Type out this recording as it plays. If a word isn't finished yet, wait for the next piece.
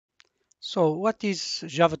So what is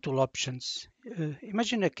Java tool options?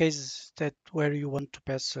 Imagine a case that where you want to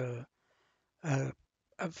pass a,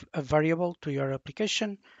 a variable to your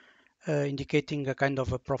application, indicating a kind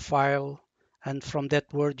of a profile, and from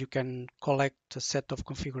that word you can collect a set of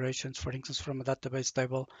configurations, for instance, from a database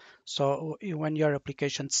table. So when your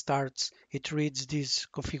application starts, it reads these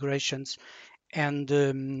configurations and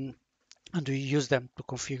we use them to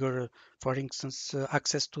configure, for instance,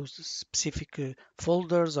 access to specific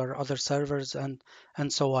folders or other servers and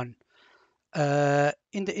so on.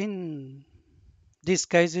 In these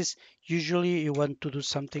cases, usually you want to do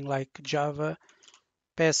something like Java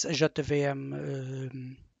pass a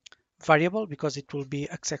JVM variable because it will be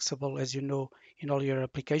accessible, as you know, in all your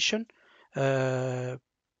application. Uh,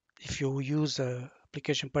 if you use a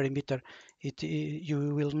application parameter,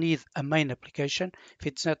 you will need a main application. If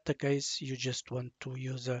it's not the case, you just want to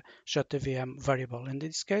use a JVM variable. In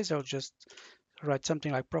this case, I'll just write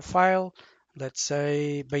something like profile, let's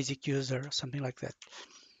say basic user, something like that.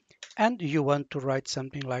 And you want to write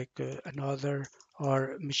something like another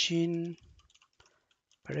or machine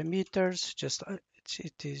parameters, just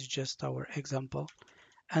it is just our example.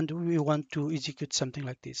 And we want to execute something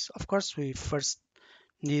like this. Of course, we first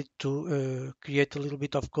need to create a little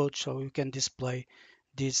bit of code so we can display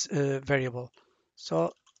this variable.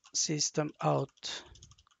 So system out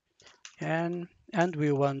and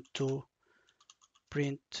we want to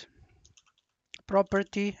print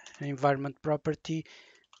property, an environment property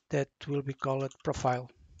that will be called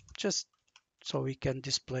profile, just so we can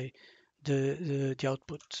display the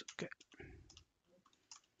output. Okay.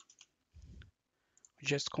 We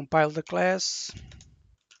just compile the class,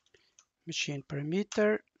 machine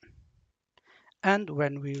parameter, and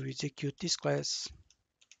when we execute this class,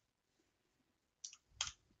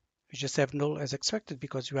 we just have null as expected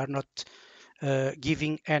because we are not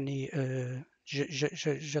giving any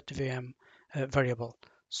JVM variable.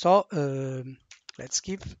 So let's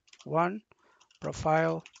give one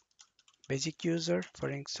profile basic user, for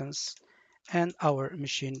instance, and our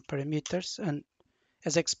machine parameters. And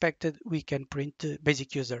as expected, we can print the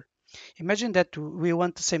basic user. Imagine that we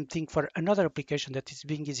want the same thing for another application that is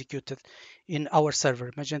being executed in our server.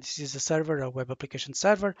 Imagine this is a server, a web application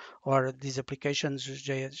server, or these applications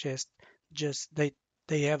just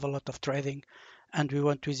they have a lot of threading, and we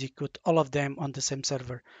want to execute all of them on the same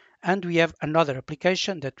server. And we have another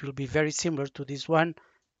application that will be very similar to this one.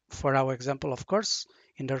 For our example, of course,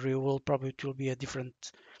 in the real world, probably it will be a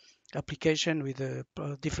different application with a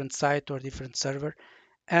different site or different server,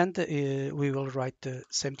 and we will write the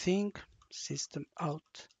same thing, system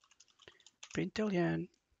out println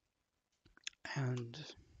and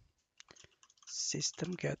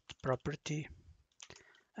system get property,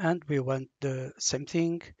 and we want the same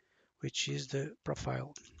thing, which is the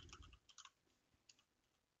profile,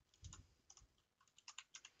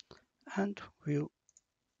 and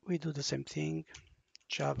we do the same thing,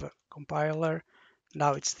 Java compiler.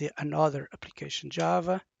 Now it's the another application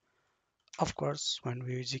Java. Of course, when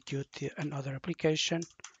we execute the another application,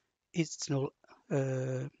 it's null.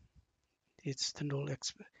 Uh, it's the null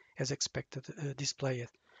as expected displayed,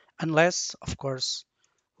 unless, of course,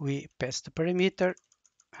 we pass the parameter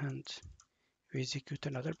and we execute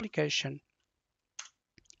another application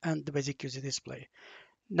and the basic user display.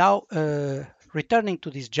 Now, returning to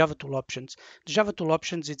these Java tool options, the Java tool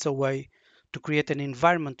options, it's a way to create an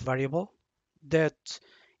environment variable that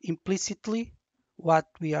implicitly what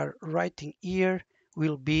we are writing here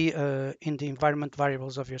will be in the environment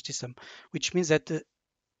variables of your system, which means that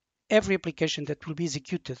every application that will be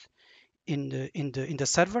executed in the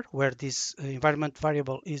server where this environment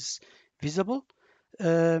variable is visible,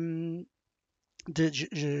 um, the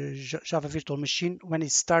Java virtual machine, when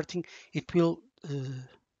it's starting, it will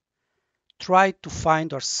try to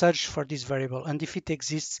find or search for this variable, and if it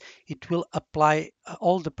exists, it will apply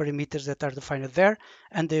all the parameters that are defined there,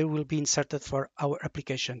 and they will be inserted for our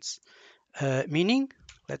applications. Meaning,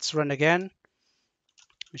 let's run again,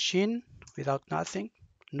 machine without nothing,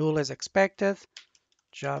 null as expected,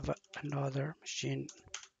 Java another machine,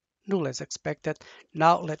 null as expected.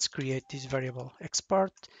 Now let's create this variable,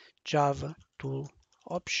 export Java tool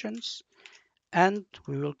options, and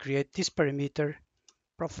we will create this parameter,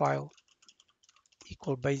 profile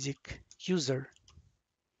equal basic user,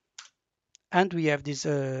 and we have this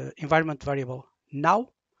environment variable. Now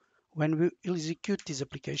when we execute these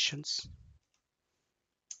applications,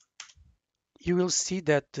 you will see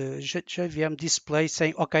that JVM display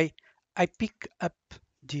saying, okay, I pick up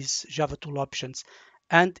these Java tool options,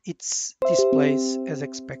 and it displays as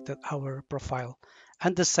expected our profile,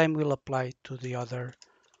 and the same will apply to the other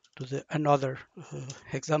to the another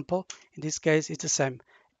example. In this case, it's the same.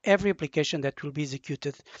 every application that will be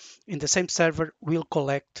executed in the same server will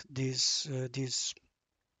collect this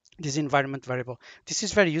environment variable. This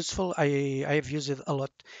is very useful. I have used it a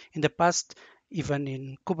lot in the past, even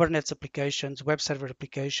in Kubernetes applications, web server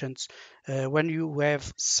applications. When you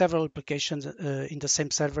have several applications in the same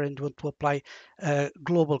server and want to apply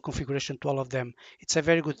global configuration to all of them, it's a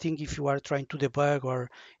very good thing if you are trying to debug or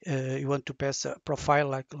you want to pass a profile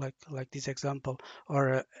like this example,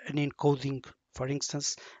 or an encoding, for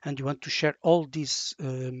instance, and you want to share all the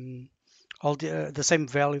same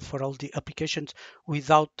value for all the applications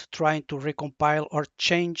without trying to recompile or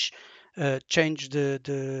change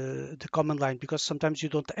the command line, because sometimes you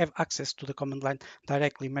don't have access to the command line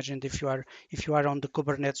directly. Imagine if you are on the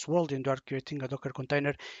Kubernetes world and you are creating a Docker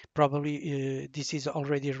container, probably this is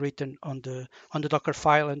already written on the Docker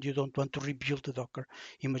file and you don't want to rebuild the Docker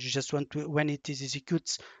image. You just want to, when it is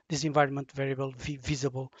executes, this environment variable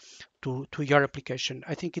visible to your application.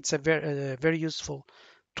 I think it's a very useful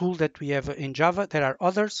tool that we have in Java. There are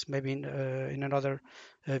others, maybe in another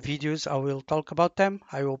videos I will talk about them.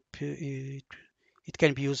 I hope it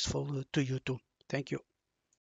can be useful to you too. Thank you.